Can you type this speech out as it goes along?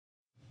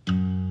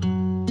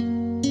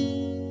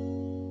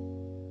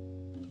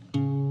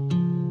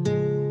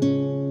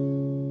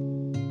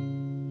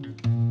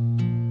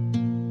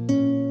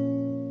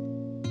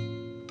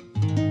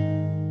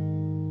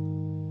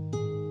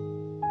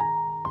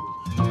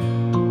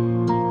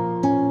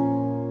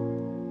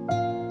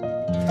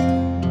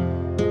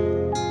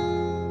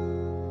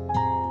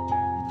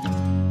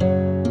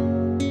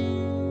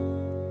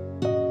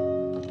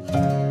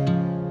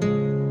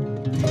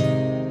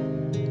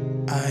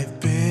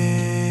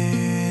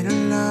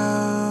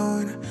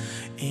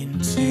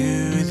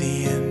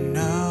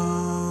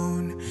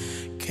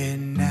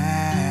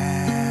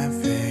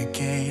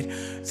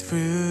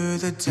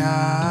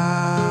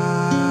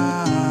dark.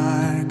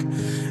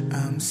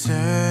 I'm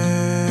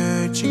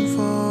searching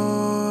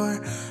for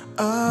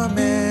a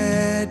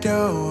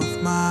meadow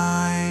of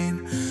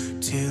mine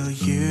till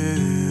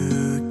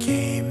you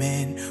came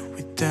in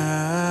with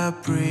the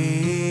breeze.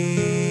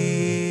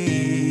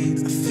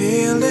 A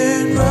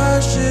feeling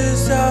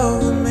rushes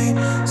over me,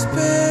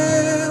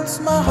 spills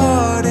my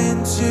heart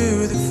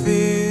into the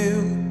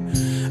field.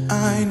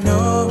 I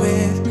know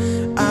it,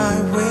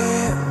 I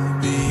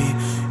will be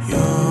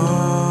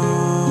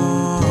yours.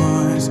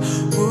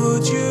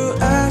 Would you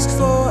ask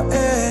for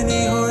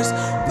any horse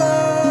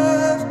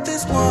but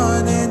this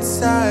one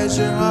inside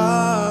your heart?